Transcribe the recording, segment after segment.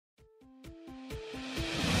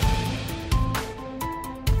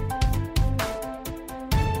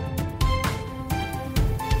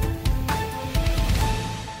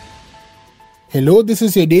Hello, this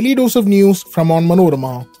is your daily dose of news from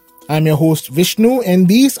Onmanorama. I'm your host Vishnu, and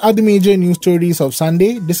these are the major news stories of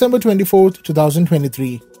Sunday, December 24th,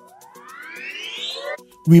 2023.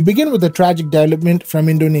 We begin with a tragic development from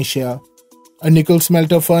Indonesia. A nickel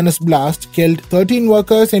smelter furnace blast killed 13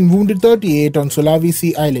 workers and wounded 38 on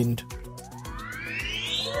Sulawesi Island.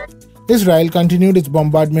 Israel continued its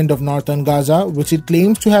bombardment of northern Gaza, which it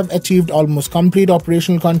claims to have achieved almost complete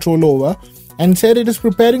operational control over, and said it is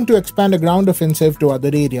preparing to expand a ground offensive to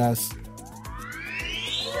other areas.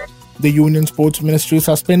 The Union Sports Ministry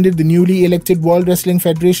suspended the newly elected World Wrestling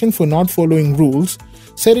Federation for not following rules,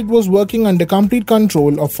 said it was working under complete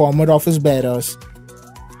control of former office bearers.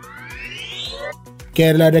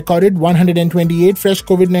 Kerala recorded 128 fresh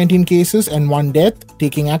COVID-19 cases and 1 death,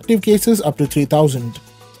 taking active cases up to 3,000.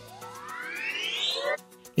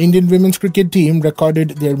 Indian women's cricket team recorded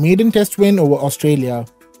their maiden test win over Australia.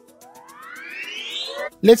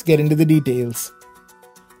 Let's get into the details.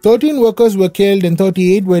 13 workers were killed and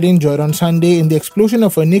 38 were injured on Sunday in the explosion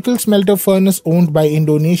of a nickel smelter furnace owned by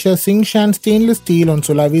Indonesia's Tsingshan Stainless Steel on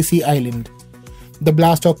Sulawesi Island. The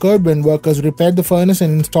blast occurred when workers repaired the furnace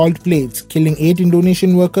and installed plates, killing 8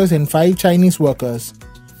 Indonesian workers and 5 Chinese workers.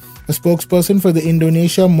 A spokesperson for the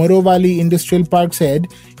Indonesia Morowali Industrial Park said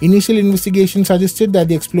initial investigation suggested that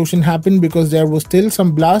the explosion happened because there was still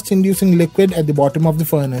some blast-inducing liquid at the bottom of the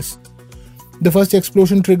furnace. The first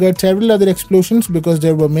explosion triggered several other explosions because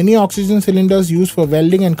there were many oxygen cylinders used for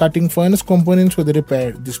welding and cutting furnace components for the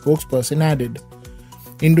repair, the spokesperson added.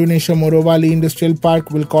 Indonesia Morowali Industrial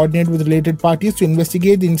Park will coordinate with related parties to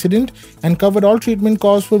investigate the incident and cover all treatment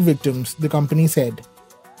costs for victims, the company said.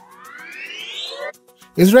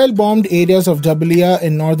 Israel bombed areas of Jabalia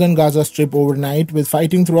in northern Gaza Strip overnight, with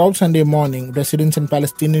fighting throughout Sunday morning, residents and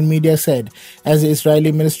Palestinian media said, as the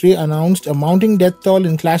Israeli military announced a mounting death toll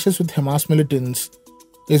in clashes with Hamas militants.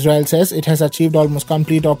 Israel says it has achieved almost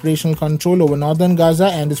complete operational control over northern Gaza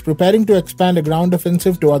and is preparing to expand a ground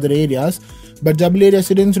offensive to other areas, but Jabalia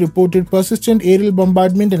residents reported persistent aerial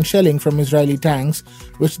bombardment and shelling from Israeli tanks,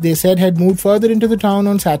 which they said had moved further into the town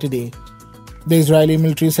on Saturday. The Israeli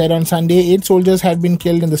military said on Sunday 8 soldiers had been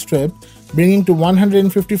killed in the strip, bringing to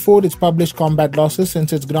 154 its published combat losses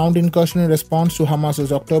since its ground incursion in response to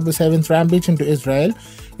Hamas's October 7th rampage into Israel,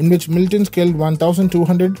 in which militants killed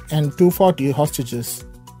 1,200 and 240 hostages.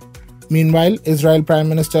 Meanwhile, Israel Prime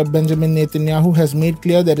Minister Benjamin Netanyahu has made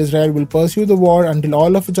clear that Israel will pursue the war until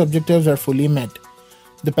all of its objectives are fully met.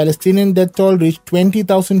 The Palestinian death toll reached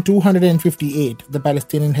 20,258, the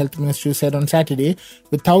Palestinian Health Ministry said on Saturday,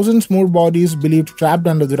 with thousands more bodies believed trapped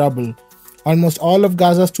under the rubble. Almost all of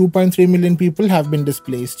Gaza's 2.3 million people have been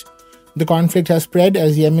displaced. The conflict has spread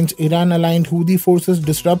as Yemen's Iran-aligned Houthi forces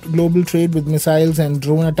disrupt global trade with missiles and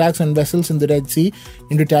drone attacks on vessels in the Red Sea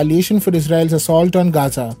in retaliation for Israel's assault on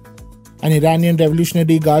Gaza. An Iranian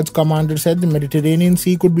Revolutionary Guards commander said the Mediterranean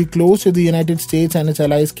Sea could be closed if the United States and its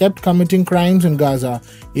allies kept committing crimes in Gaza,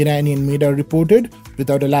 Iranian media reported,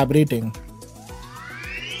 without elaborating.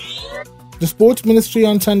 The Sports Ministry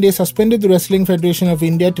on Sunday suspended the Wrestling Federation of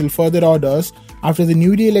India till further orders after the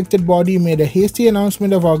newly elected body made a hasty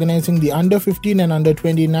announcement of organizing the under-15 and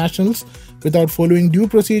under-20 nationals without following due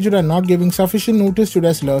procedure and not giving sufficient notice to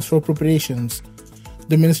wrestlers for preparations.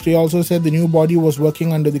 The ministry also said the new body was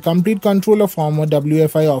working under the complete control of former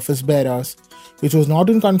WFI office bearers, which was not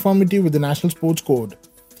in conformity with the National Sports Code.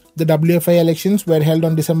 The WFI elections were held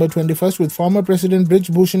on December 21st with former President Brij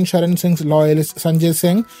Bhushan Sharan Singh's loyalist Sanjay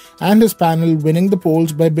Singh and his panel winning the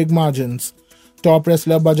polls by big margins. Top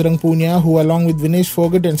wrestler Bajrang Punia, who along with Vinesh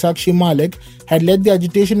Phogat and Sakshi Malik had led the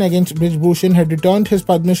agitation against Brij Bhushan, had returned his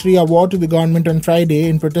Padma Shri award to the government on Friday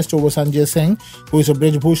in protest over Sanjay Singh, who is a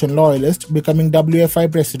Brij Bhushan loyalist, becoming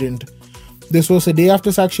WFI president. This was a day after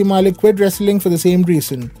Sakshi Malik quit wrestling for the same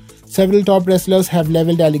reason. Several top wrestlers have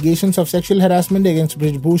leveled allegations of sexual harassment against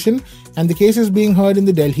Brij Bhushan, and the case is being heard in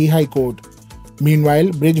the Delhi High Court. Meanwhile,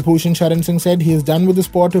 Brij Bhushan Sharan Singh said he is done with the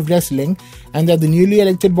sport of wrestling and that the newly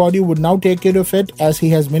elected body would now take care of it as he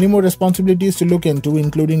has many more responsibilities to look into,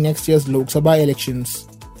 including next year's Lok Sabha elections.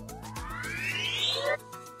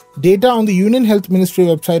 Data on the Union Health Ministry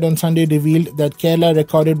website on Sunday revealed that Kerala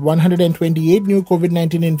recorded 128 new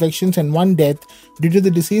COVID-19 infections and 1 death due to the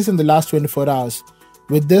disease in the last 24 hours.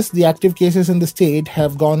 With this, the active cases in the state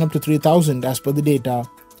have gone up to 3,000 as per the data.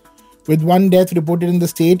 With 1 death reported in the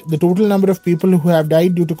state, the total number of people who have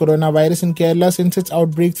died due to coronavirus in Kerala since its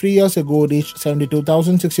outbreak 3 years ago reached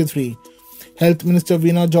 72,063. Health Minister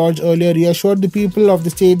Veena George earlier reassured the people of the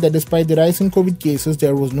state that despite the rise in COVID cases,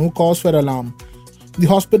 there was no cause for alarm. The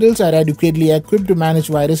hospitals are adequately equipped to manage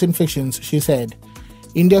virus infections, she said.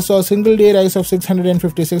 India saw a single-day rise of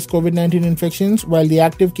 656 COVID-19 infections, while the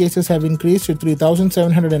active cases have increased to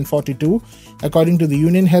 3,742, according to the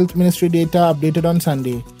Union Health Ministry data updated on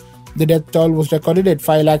Sunday. The death toll was recorded at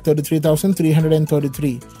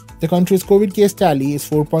 5,33,333. The country's COVID case tally is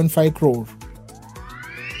 4.5 crore.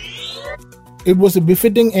 It was a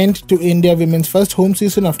befitting end to India women's first home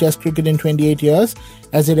season of Test cricket in 28 years,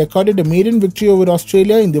 as they recorded a maiden victory over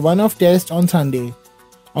Australia in the one-off Test on Sunday.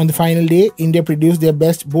 On the final day, India produced their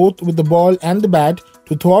best both with the ball and the bat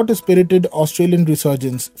to thwart a spirited Australian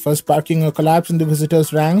resurgence, first sparking a collapse in the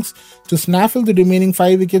visitors' ranks to snaffle the remaining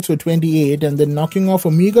 5 wickets for 28 and then knocking off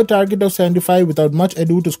a meagre target of 75 without much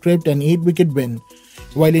ado to script an 8-wicket win.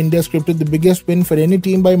 While India scripted the biggest win for any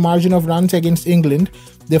team by margin of runs against England,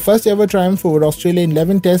 their first ever triumph over Australia in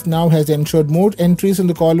 11 tests now has ensured more entries in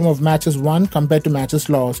the column of matches won compared to matches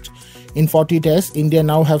lost. In 40 tests, India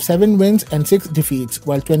now have 7 wins and 6 defeats,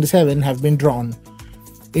 while 27 have been drawn.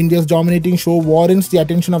 India's dominating show warrants the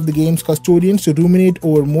attention of the game's custodians to ruminate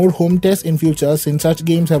over more home tests in future, since such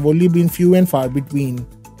games have only been few and far between.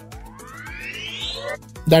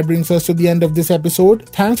 That brings us to the end of this episode.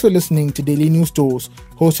 Thanks for listening to Daily News Tours,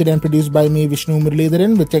 hosted and produced by me, Vishnu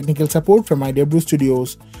Muralidharan, with technical support from Idea Brew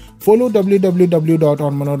Studios. Follow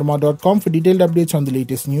www.onmanorama.com for detailed updates on the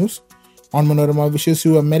latest news. Onmanorama wishes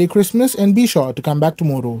you a Merry Christmas and be sure to come back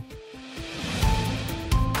tomorrow.